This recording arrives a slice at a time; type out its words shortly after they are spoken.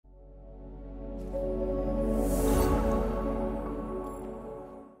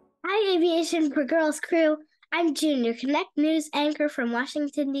Aviation for Girls Crew, I'm Junior, Connect News anchor from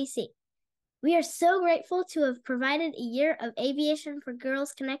Washington, D.C. We are so grateful to have provided a year of Aviation for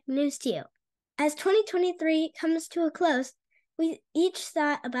Girls Connect News to you. As 2023 comes to a close, we each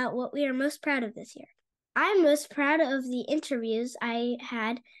thought about what we are most proud of this year. I'm most proud of the interviews I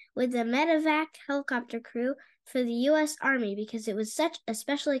had with the medevac helicopter crew for the U.S. Army because it was such a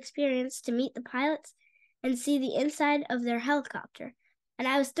special experience to meet the pilots and see the inside of their helicopter. And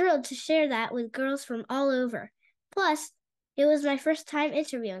I was thrilled to share that with girls from all over. Plus, it was my first time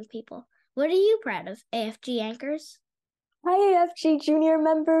interviewing people. What are you proud of, AFG anchors? Hi, AFG Junior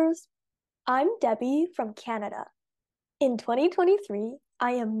members. I'm Debbie from Canada. In 2023,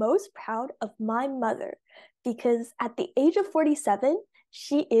 I am most proud of my mother because at the age of 47,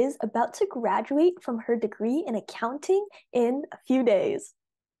 she is about to graduate from her degree in accounting in a few days.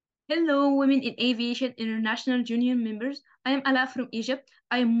 Hello, Women in Aviation International Junior members. I am Ala from Egypt.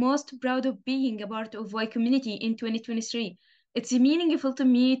 I am most proud of being a part of WAI community in 2023. It's meaningful to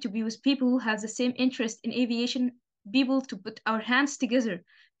me to be with people who have the same interest in aviation, people to put our hands together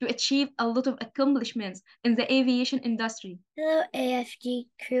to achieve a lot of accomplishments in the aviation industry. Hello, AFG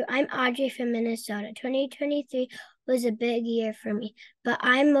crew. I'm Audrey from Minnesota. 2023 was a big year for me, but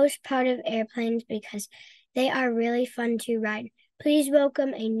I'm most proud of airplanes because they are really fun to ride. Please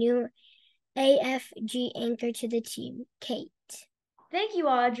welcome a new AFG anchor to the team, Kate. Thank you,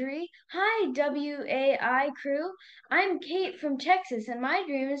 Audrey. Hi, WAI crew. I'm Kate from Texas, and my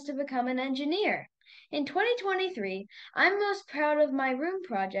dream is to become an engineer. In 2023, I'm most proud of my room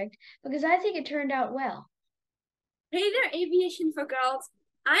project because I think it turned out well. Hey there, Aviation for Girls.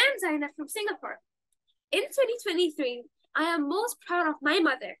 I am Zaina from Singapore. In 2023, I am most proud of my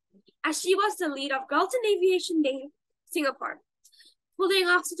mother, as she was the lead of Girls in Aviation Day, Singapore. Pulling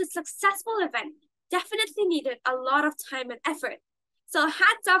off such a successful event definitely needed a lot of time and effort. So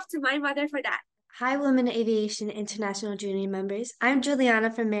hats off to my mother for that. Hi, Women in Aviation International Junior members. I'm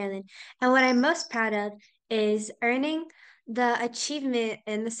Juliana from Maryland, and what I'm most proud of is earning the achievement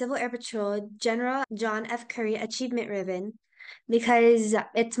in the Civil Air Patrol General John F. Curry Achievement Ribbon because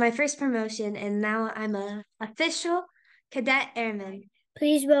it's my first promotion and now I'm an official cadet airman.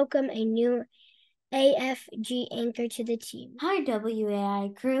 Please welcome a new AFG anchor to the team. Hi, WAI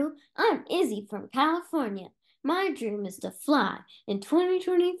crew. I'm Izzy from California. My dream is to fly. In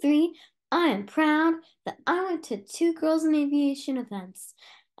 2023, I am proud that I went to 2 Girls in Aviation events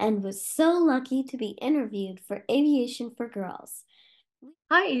and was so lucky to be interviewed for Aviation for Girls.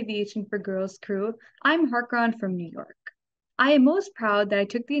 Hi, Aviation for Girls crew. I'm Harkran from New York. I am most proud that I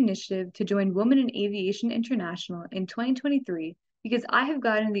took the initiative to join Women in Aviation International in 2023 because I have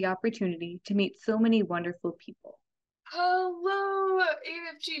gotten the opportunity to meet so many wonderful people. Hello,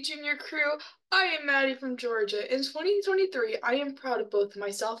 AFG Junior crew. I am Maddie from Georgia. In 2023, I am proud of both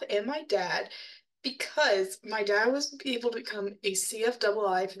myself and my dad because my dad was able to become a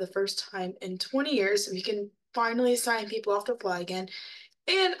CFII for the first time in 20 years, so he can finally sign people off to fly again.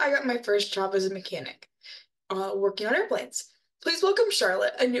 And I got my first job as a mechanic, working on airplanes. Please welcome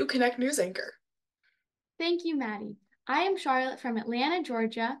Charlotte, a new Connect News anchor. Thank you, Maddie. I am Charlotte from Atlanta,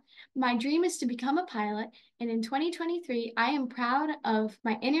 Georgia. My dream is to become a pilot, and in 2023, I am proud of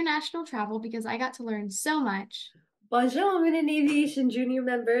my international travel because I got to learn so much. Bonjour, Women in Aviation Junior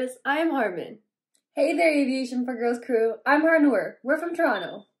members. I am Harmon. Hey there, Aviation for Girls crew. I'm Harnoor. We're from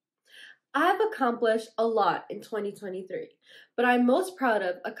Toronto. I have accomplished a lot in 2023, but I'm most proud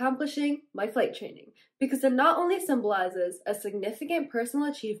of accomplishing my flight training because it not only symbolizes a significant personal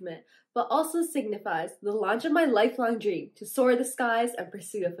achievement, but also signifies the launch of my lifelong dream to soar the skies and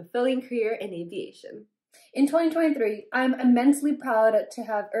pursue a fulfilling career in aviation. In 2023, I'm immensely proud to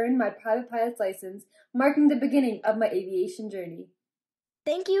have earned my private pilot's license, marking the beginning of my aviation journey.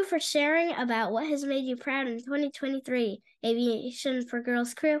 Thank you for sharing about what has made you proud in 2023, Aviation for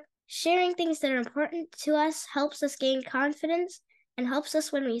Girls crew. Sharing things that are important to us helps us gain confidence and helps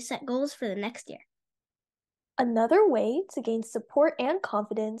us when we set goals for the next year. Another way to gain support and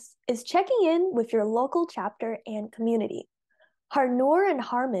confidence is checking in with your local chapter and community. Harnoor and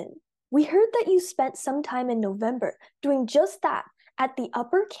Harmon, we heard that you spent some time in November doing just that at the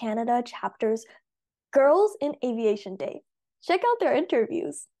Upper Canada chapter's Girls in Aviation Day. Check out their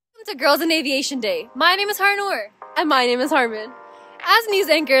interviews. Welcome to Girls in Aviation Day. My name is Harnoor. And my name is Harmon. As news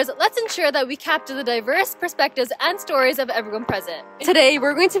anchors, let's ensure that we capture the diverse perspectives and stories of everyone present. Today,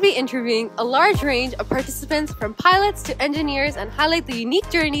 we're going to be interviewing a large range of participants from pilots to engineers and highlight the unique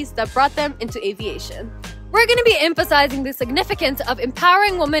journeys that brought them into aviation. We're going to be emphasizing the significance of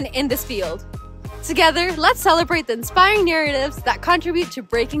empowering women in this field. Together, let's celebrate the inspiring narratives that contribute to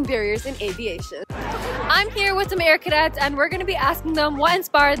breaking barriers in aviation. I'm here with some Air Cadets and we're going to be asking them what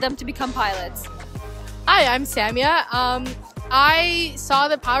inspired them to become pilots. Hi, I'm Samia. I saw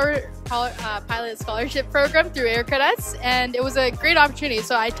the Pilot Scholarship Program through Air Cadets and it was a great opportunity,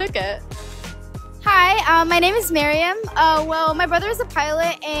 so I took it. Hi, my name is Miriam. Well, my brother is a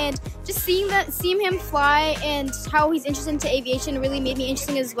pilot, and just seeing him fly and how he's interested into aviation really made me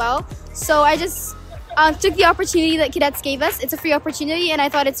interesting as well. So I just took the opportunity that cadets gave us. It's a free opportunity, and I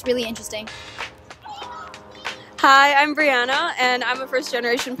thought it's really interesting. Hi, I'm Brianna, and I'm a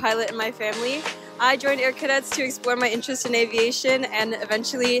first-generation pilot in my family. I joined Air Cadets to explore my interest in aviation and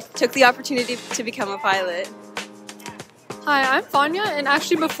eventually took the opportunity to become a pilot. Hi, I'm Fanya, and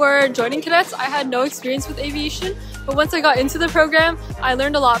actually before joining cadets, I had no experience with aviation, but once I got into the program, I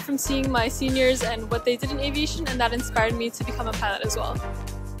learned a lot from seeing my seniors and what they did in aviation, and that inspired me to become a pilot as well.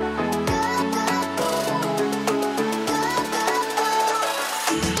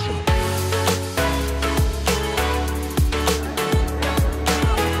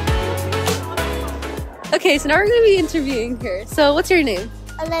 Okay, so now we're going to be interviewing her. So what's your name?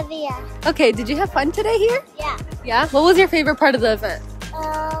 Olivia. Okay, did you have fun today here? Yeah. Yeah? What was your favorite part of the event?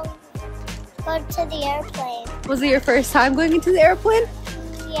 Go to the airplane. Was it your first time going into the airplane?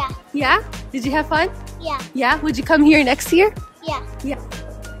 Yeah. Yeah? Did you have fun? Yeah. Yeah? Would you come here next year? Yeah. Yeah.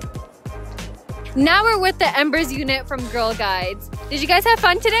 Now we're with the Embers unit from Girl Guides. Did you guys have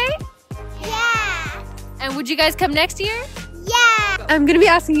fun today? Yeah. And would you guys come next year? Yeah. I'm gonna be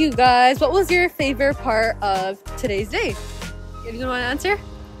asking you guys, what was your favorite part of today's day? Anyone want to answer?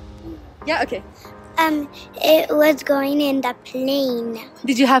 Yeah, okay. It was going in the plane.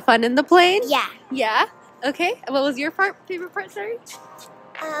 Did you have fun in the plane? Yeah. Yeah? Okay. What was your favorite part, sorry?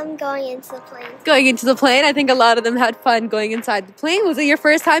 Going into the plane. Going into the plane. I think a lot of them had fun going inside the plane. Was it your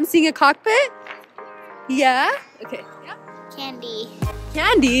first time seeing a cockpit? Yeah? Okay. Yeah. Candy.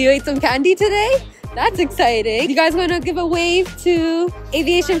 Candy? You ate some candy today? That's exciting. You guys want to give a wave to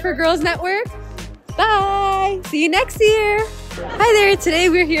Aviation for Girls Network? Bye! See you next year! Hi there, today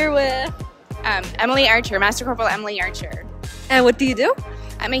we're here with Emily Archer, Master Corporal Emily Archer. And what do you do?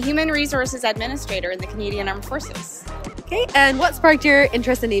 I'm a Human Resources Administrator in the Canadian Armed Forces. Okay, and what sparked your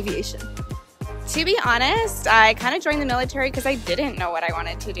interest in aviation? To be honest, I kind of joined the military because I didn't know what I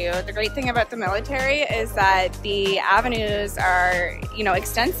wanted to do. The great thing about the military is that the avenues are,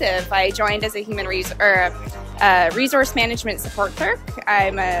 extensive. I joined as a resource management support clerk.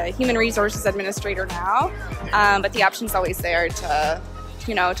 I'm a human resources administrator now, but the option's always there to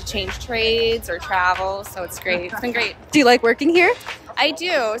change trades or travel, so it's great. It's been great. Do you like working here? I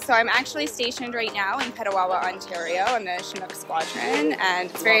do. So I'm actually stationed right now in Petawawa, Ontario in the Chinook Squadron, and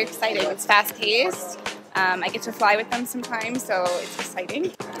it's very exciting. It's fast-paced. I get to fly with them sometimes, so it's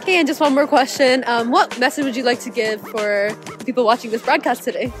exciting. Okay, and just one more question. What message would you like to give for people watching this broadcast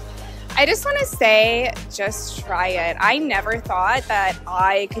today? I just want to say, just try it. I never thought that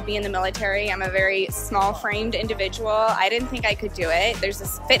I could be in the military. I'm a very small-framed individual. I didn't think I could do it. There's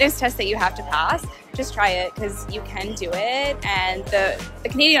this fitness test that you have to pass. Just try it because you can do it. And the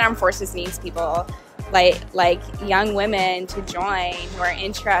Canadian Armed Forces needs people like young women to join who are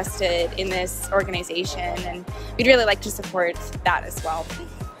interested in this organization. And we'd really like to support that as well.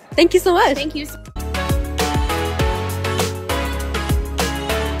 Thank you so much. Thank you.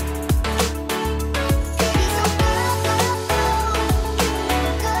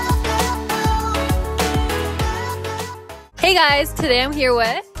 Hey guys, today I'm here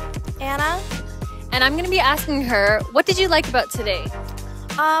with Anna. And I'm going to be asking her, what did you like about today?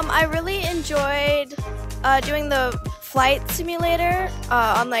 I really enjoyed doing the flight simulator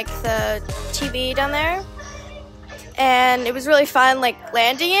on the TV down there. And it was really fun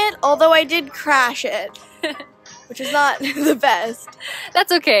landing it, although I did crash it, which is not the best.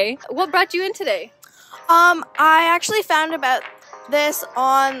 That's okay. What brought you in today? I actually found about this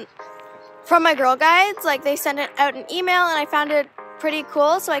from my Girl Guides. They sent it out an email and I found it pretty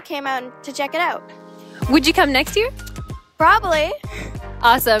cool, so I came out to check it out. Would you come next year? Probably.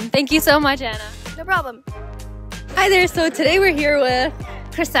 Awesome. Thank you so much, Anna. No problem. Hi there. So today we're here with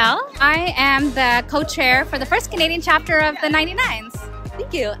Chriselle. I am the co-chair for the first Canadian chapter of the 99s.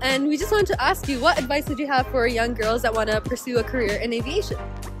 Thank you. And we just wanted to ask you, what advice would you have for young girls that want to pursue a career in aviation?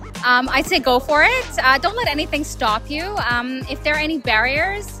 I'd say go for it. Don't let anything stop you. If there are any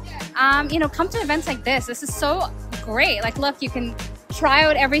barriers, come to events like this. This is so great. Look, you can try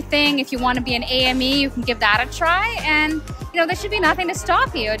out everything. If you want to be an AME, you can give that a try. And, there should be nothing to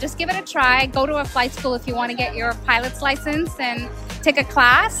stop you. Just give it a try. Go to a flight school if you want to get your pilot's license. And, take a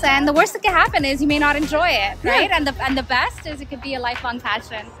class, and the worst that can happen is you may not enjoy it, right? And the best is it could be a lifelong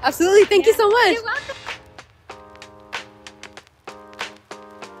passion. Absolutely. Thank you so much. You're welcome.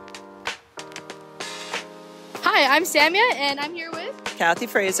 Hi, I'm Samia, and I'm here with Kathy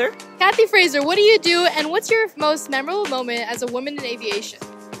Fraser. Kathy Fraser. What do you do, and what's your most memorable moment as a woman in aviation?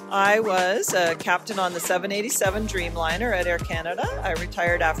 I was a captain on the 787 Dreamliner at Air Canada. I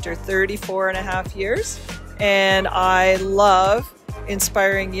retired after 34 and a half years, and I love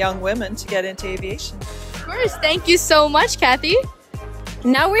inspiring young women to get into aviation. Of course. Thank you so much, Kathy.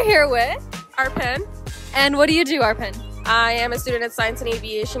 Now we're here with Arpen. And what do you do, Arpen? I am a student at Science and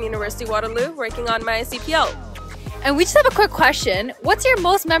Aviation, University of Waterloo, working on my CPL. And we just have a quick question. What's your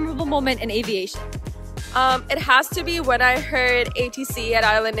most memorable moment in aviation? It has to be when I heard ATC at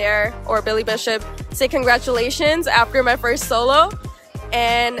Island Air or Billy Bishop say congratulations after my first solo.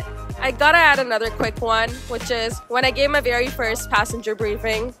 And I gotta add another quick one, which is when I gave my very first passenger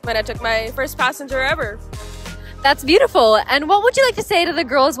briefing when I took my first passenger ever. That's beautiful. And what would you like to say to the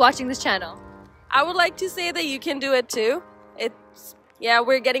girls watching this channel? I would like to say that you can do it too.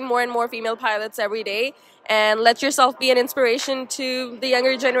 We're getting more and more female pilots every day, and let yourself be an inspiration to the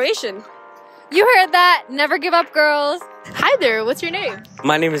younger generation. You heard that. Never give up, girls. Hi there. What's your name?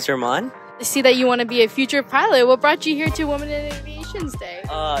 My name is German. I see that you want to be a future pilot. What brought you here to Women in Aviation's Day?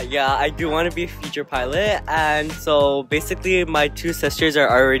 Yeah, I do want to be a future pilot, and so basically my two sisters are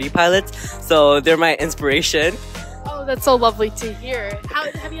already pilots, so they're my inspiration. Oh, that's so lovely to hear.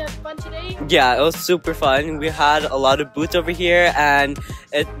 Have you had fun today? Yeah, it was super fun. We had a lot of booths over here, and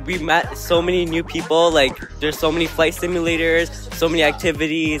we met so many new people. Like, there's so many flight simulators, so many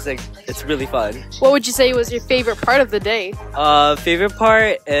activities. Like, it's really fun. What would you say was your favorite part of the day? Favorite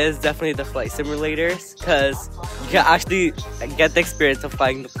part is definitely the flight simulators, because you can actually get the experience of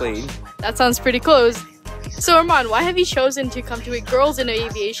flying the plane. That sounds pretty cool. So Armand, why have you chosen to come to a Girls in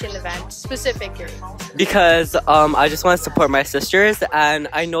Aviation event specifically? Because I just want to support my sisters, and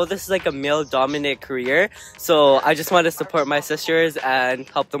I know this is like a male-dominant career, so I just want to support my sisters and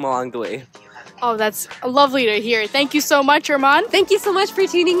help them along the way. Oh, that's lovely to hear. Thank you so much, Armand. Thank you so much for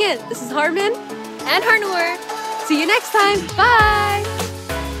tuning in. This is Harman and Harnoor. See you next time. Bye!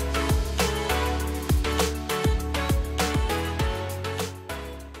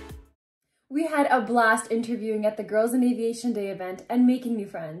 We had a blast interviewing at the Girls in Aviation Day event and making new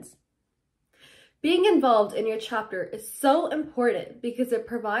friends. Being involved in your chapter is so important because it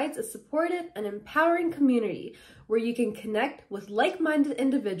provides a supportive and empowering community where you can connect with like-minded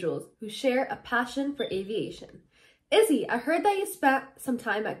individuals who share a passion for aviation. Izzy, I heard that you spent some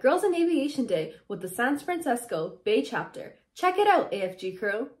time at Girls in Aviation Day with the San Francisco Bay chapter. Check it out, AFG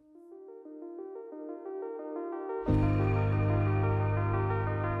Crew.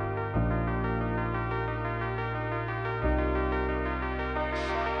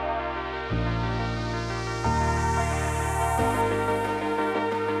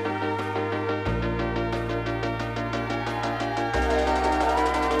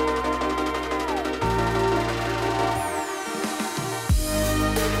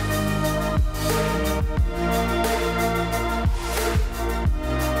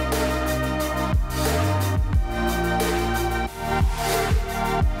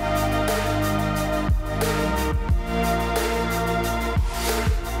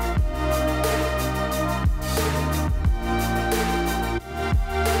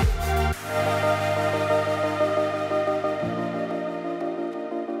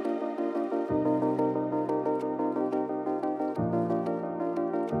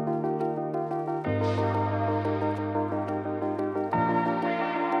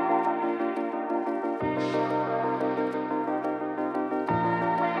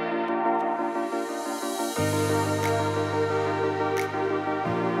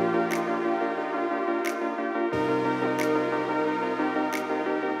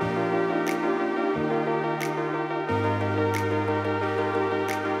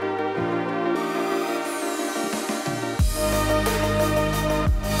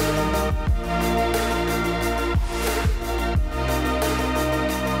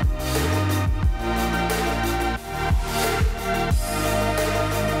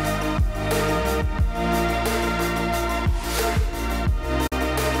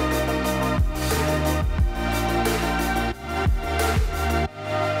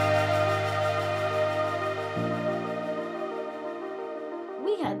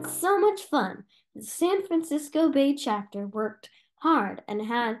 So much fun. The San Francisco Bay chapter worked hard and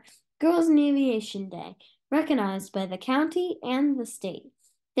had Girls in Aviation Day recognized by the county and the state.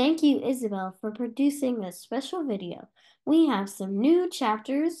 Thank you, Isabel, for producing this special video. We have some new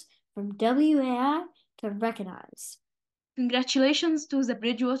chapters from WAI to recognize. Congratulations to the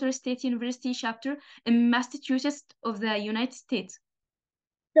Bridgewater State University chapter in Massachusetts of the United States.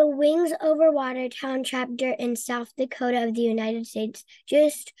 The Wings Over Watertown chapter in South Dakota of the United States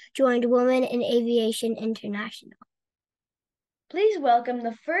just joined Women in Aviation International. Please welcome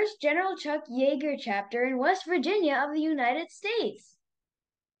the first General Chuck Yeager chapter in West Virginia of the United States.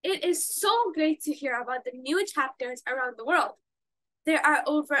 It is so great to hear about the new chapters around the world. There are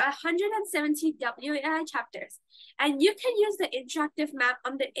over 170 WAI chapters, and you can use the interactive map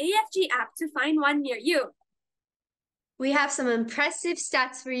on the AFG app to find one near you. We have some impressive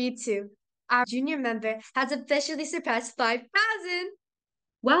stats for you too. Our junior member has officially surpassed 5,000.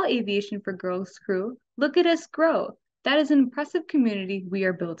 WAI Aviation for Girls crew, look at us grow. That is an impressive community we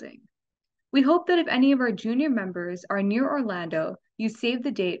are building. We hope that if any of our junior members are near Orlando, you save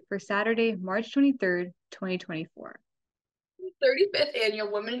the date for Saturday, March 23rd, 2024. 35th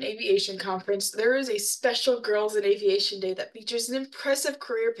Annual Women in Aviation Conference, there is a special Girls in Aviation Day that features an impressive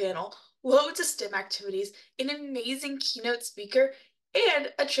career panel, loads of STEM activities, an amazing keynote speaker,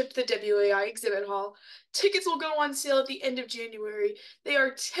 and a trip to the WAI exhibit hall. Tickets will go on sale at the end of January. They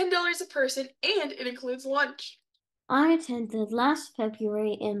are $10 a person, and it includes lunch. I attended last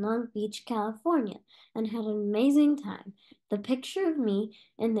February in Long Beach, California, and had an amazing time. The picture of me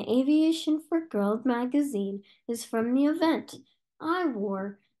in the Aviation for Girls magazine is from the event. I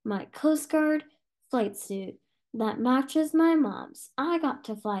wore my Coast Guard flight suit that matches my mom's. I got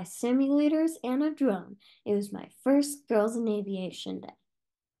to fly simulators and a drone. It was my first Girls in Aviation Day.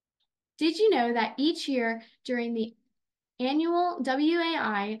 Did you know that each year during the annual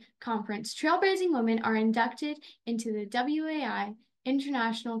WAI conference, trailblazing women are inducted into the WAI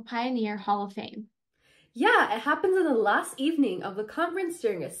International Pioneer Hall of Fame? Yeah, it happens on the last evening of the conference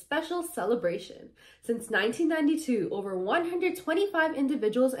during a special celebration. Since 1992, over 125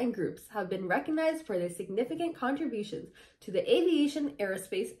 individuals and groups have been recognized for their significant contributions to the aviation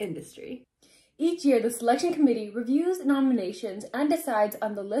aerospace industry. Each year, the selection committee reviews nominations and decides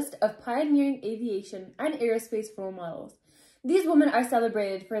on the list of pioneering aviation and aerospace role models. These women are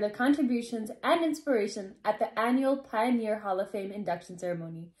celebrated for their contributions and inspiration at the annual Pioneer Hall of Fame induction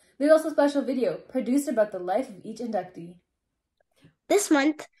ceremony. There's also a special video produced about the life of each inductee. This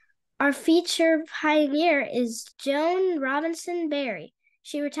month, our feature pioneer is Joan Robinson Berry.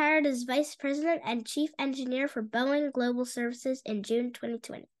 She retired as Vice President and Chief Engineer for Boeing Global Services in June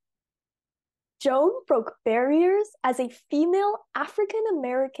 2020. Joan broke barriers as a female African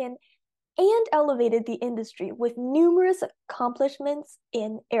American and elevated the industry with numerous accomplishments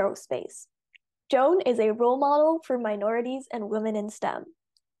in aerospace. Joan is a role model for minorities and women in STEM.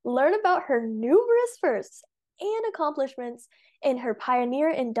 Learn about her numerous firsts and accomplishments in her Pioneer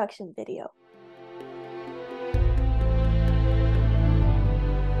induction video.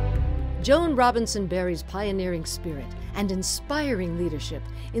 Joan Robinson Berry's pioneering spirit and inspiring leadership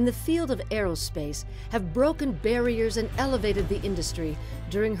in the field of aerospace have broken barriers and elevated the industry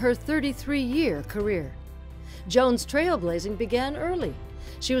during her 33-year career. Joan's trailblazing began early.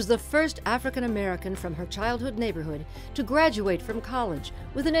 She was the first African American from her childhood neighborhood to graduate from college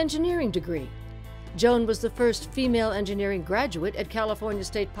with an engineering degree. Joan was the first female engineering graduate at California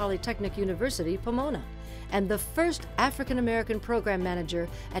State Polytechnic University, Pomona, and the first African American program manager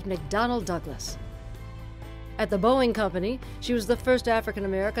at McDonnell Douglas. At the Boeing Company, she was the first African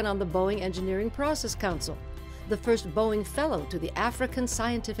American on the Boeing Engineering Process Council, the first Boeing Fellow to the African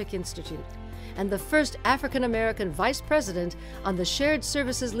Scientific Institute, and the first African American Vice President on the Shared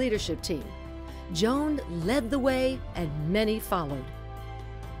Services Leadership Team. Joan led the way, and many followed.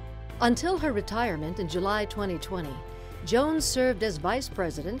 Until her retirement in July 2020, Joan served as Vice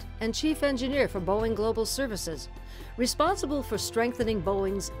President and Chief Engineer for Boeing Global Services, responsible for strengthening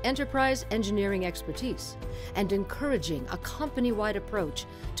Boeing's enterprise engineering expertise and encouraging a company-wide approach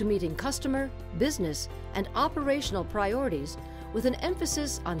to meeting customer, business, and operational priorities with an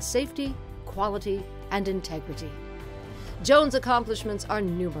emphasis on safety, quality, and integrity. Joan's accomplishments are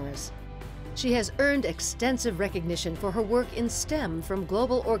numerous. She has earned extensive recognition for her work in STEM from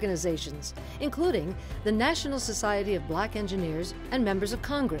global organizations, including the National Society of Black Engineers and members of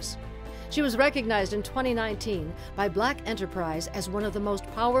Congress. She was recognized in 2019 by Black Enterprise as one of the most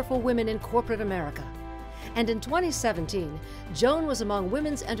powerful women in corporate America. And in 2017, Joan was among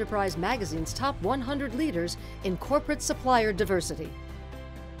Women's Enterprise magazine's top 100 leaders in corporate supplier diversity.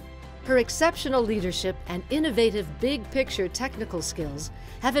 Her exceptional leadership and innovative big-picture technical skills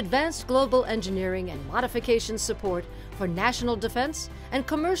have advanced global engineering and modification support for national defense and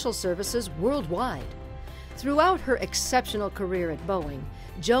commercial services worldwide. Throughout her exceptional career at Boeing,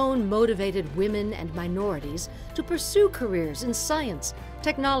 Joan motivated women and minorities to pursue careers in science,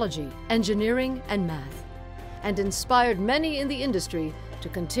 technology, engineering, and math. and inspired many in the industry to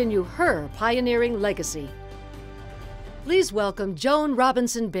continue her pioneering legacy. Please welcome Joan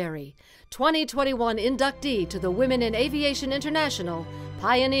Robinson Berry, 2021 inductee to the Women in Aviation International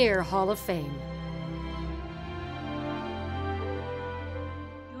Pioneer Hall of Fame.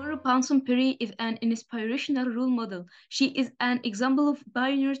 Robinson Berry is an inspirational role model. She is an example of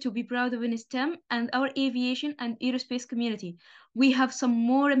pioneer to be proud of in STEM and our aviation and aerospace community. We have some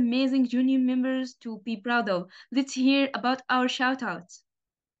more amazing junior members to be proud of. Let's hear about our shoutouts.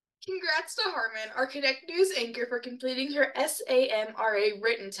 Congrats to Harmon, our Connect News anchor, for completing her SAMRA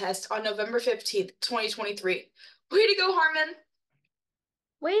written test on November 15th, 2023. Way to go, Harmon!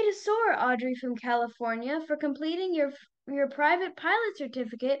 Way to soar, Audrey from California, for completing your private pilot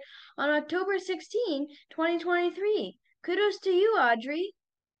certificate on October 16, 2023. Kudos to you, Audrey.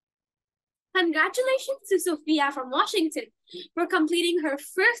 Congratulations to Sophia from Washington for completing her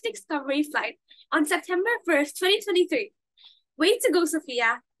first discovery flight on September 1st, 2023. Way to go,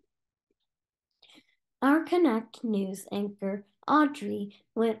 Sophia. Our Connect News anchor, Audrey,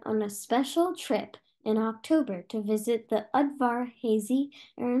 went on a special trip in October to visit the Udvar Hazy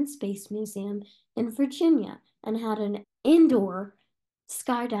Air and Space Museum in Virginia and had an indoor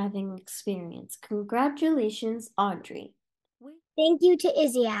skydiving experience. Congratulations, Audrey. Thank you to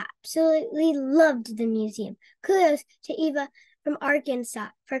Izzy. I absolutely loved the museum. Kudos to Eva from Arkansas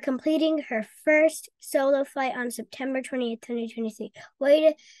for completing her first solo flight on September 20th, 2023. Way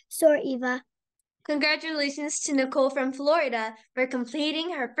to soar, Eva. Congratulations to Nicole from Florida for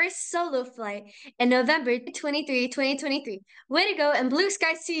completing her first solo flight in November 23, 2023. Way to go, and blue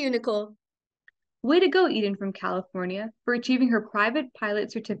skies to you, Nicole. Way to go, Eden from California, for achieving her private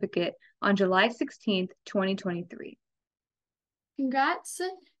pilot certificate on July 16th, 2023. Congrats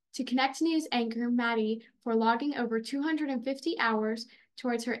to Connect News anchor Maddie for logging over 250 hours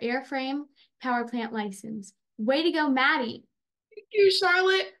towards her airframe power plant license. Way to go, Maddie! Thank you,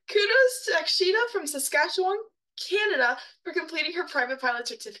 Charlotte. Kudos to Akshita from Saskatchewan, Canada, for completing her private pilot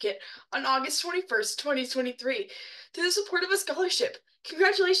certificate on August 21st, 2023, through the support of a scholarship.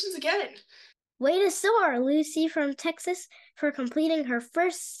 Congratulations again. Way to soar, Lucy from Texas, for completing her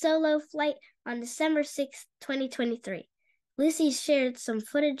first solo flight on December 6th, 2023. Lucy shared some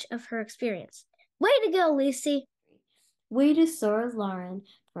footage of her experience. Way to go, Lucy. Way to soar, Lauren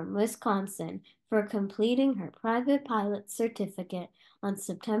from Wisconsin, for completing her private pilot certificate on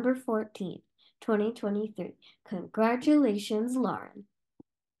September 14th, 2023. Congratulations, Lauren.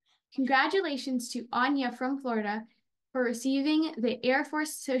 Congratulations to Anya from Florida for receiving the Air Force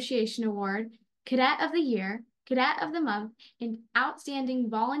Association Award, Cadet of the Year, Cadet of the Month, and Outstanding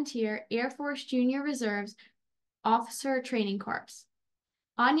Volunteer Air Force Junior Reserves Officer Training Corps.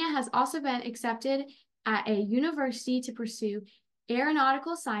 Anya has also been accepted at a university to pursue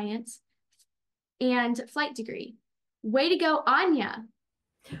aeronautical science and flight degree. Way to go, Anya!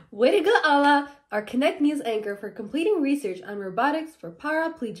 Way to go, Ala, our Connect News anchor, for completing research on robotics for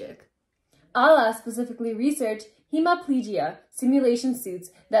paraplegic. Ala specifically researched hemiplegia simulation suits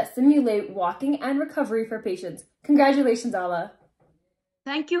that simulate walking and recovery for patients. Congratulations, Ala.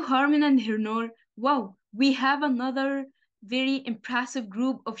 Thank you, Harmon and Hernor. Wow, we have another very impressive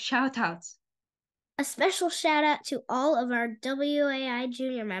group of shoutouts. A special shout out to all of our WAI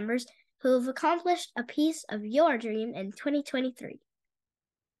Junior members who have accomplished a piece of your dream in 2023.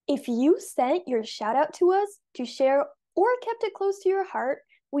 If you sent your shout out to us to share or kept it close to your heart,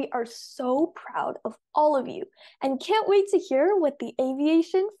 we are so proud of all of you and can't wait to hear what the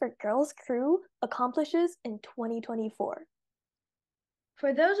Aviation for Girls crew accomplishes in 2024.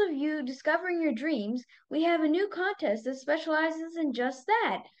 For those of you discovering your dreams, we have a new contest that specializes in just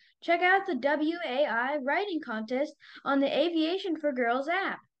that. Check out the WAI writing contest on the Aviation for Girls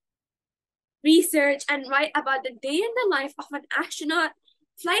app. Research and write about the day in the life of an astronaut,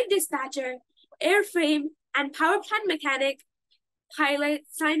 flight dispatcher, airframe and power plant mechanic, pilot,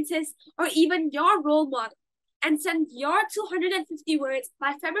 scientist, or even your role model, and send your 250 words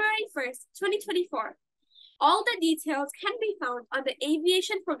by February 1st, 2024. All the details can be found on the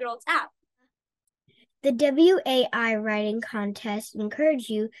Aviation for Girls app. The WAI writing contest encourages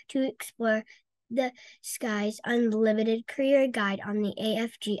you to explore the Sky's Unlimited Career Guide on the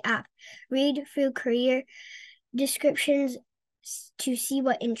AFG app. Read through career descriptions to see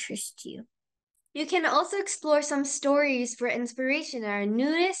what interests you. You can also explore some stories for inspiration in our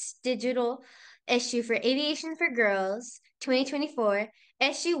newest digital issue for Aviation for Girls 2024,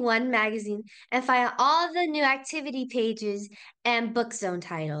 Issue 1 magazine, and find all the new activity pages and book zone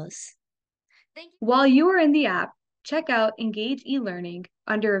titles. While you are in the app, check out Engage eLearning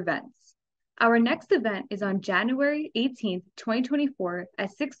under Events. Our next event is on January 18th, 2024 at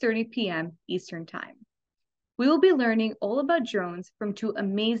 6:30 p.m. Eastern Time. We will be learning all about drones from two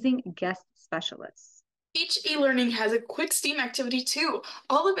amazing guest specialists. Each e-learning has a quick STEAM activity too.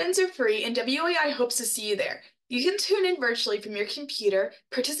 All events are free and WAI hopes to see you there. You can tune in virtually from your computer,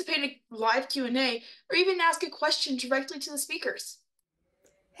 participate in a live Q&A, or even ask a question directly to the speakers.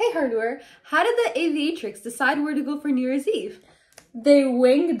 Hey Harnoor, how did the Aviatrix decide where to go for New Year's Eve? They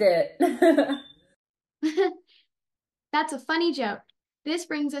winged it. That's a funny joke. This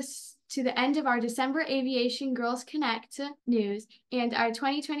brings us to the end of our December Aviation Girls Connect News and our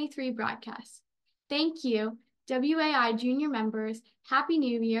 2023 broadcast. Thank you, WAI Junior members. Happy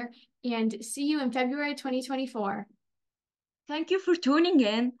New Year, and see you in February 2024. Thank you for tuning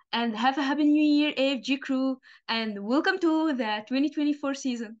in, and have a happy new year, AFG crew, and welcome to the 2024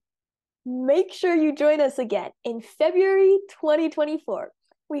 season. Make sure you join us again in February 2024.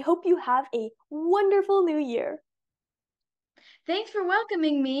 We hope you have a wonderful new year. Thanks for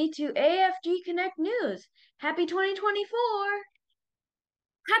welcoming me to AFG Connect News. Happy 2024!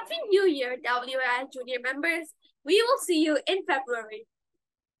 Happy New Year, WAI Junior members. We will see you in February.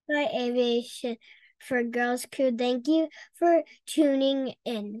 Bye, Aviation for Girls Crew. Thank you for tuning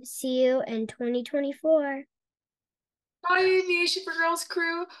in. See you in 2024. Bye, Aviation for Girls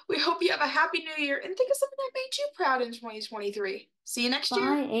Crew. We hope you have a happy new year and think of something that made you proud in 2023. See you next year.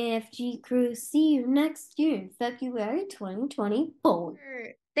 Bye, AFG crew. See you next year in February 2024.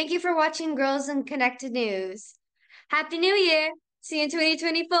 Thank you for watching Girls in Connected News. Happy New Year! See you in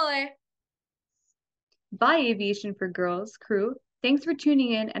 2024. Bye, Aviation for Girls crew. Thanks for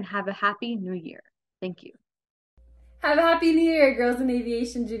tuning in and have a happy new year. Thank you. Have a happy new year, Girls in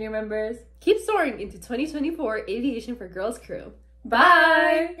Aviation Junior members. Keep soaring into 2024 Aviation for Girls crew.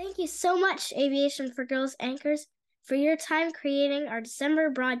 Bye! Thank you so much, Aviation for Girls anchors, for your time creating our December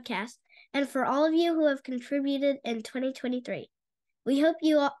broadcast, and for all of you who have contributed in 2023. We hope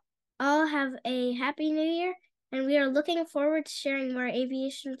you all have a happy new year, and we are looking forward to sharing more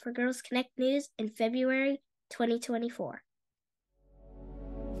Aviation for Girls Connect news in February 2024.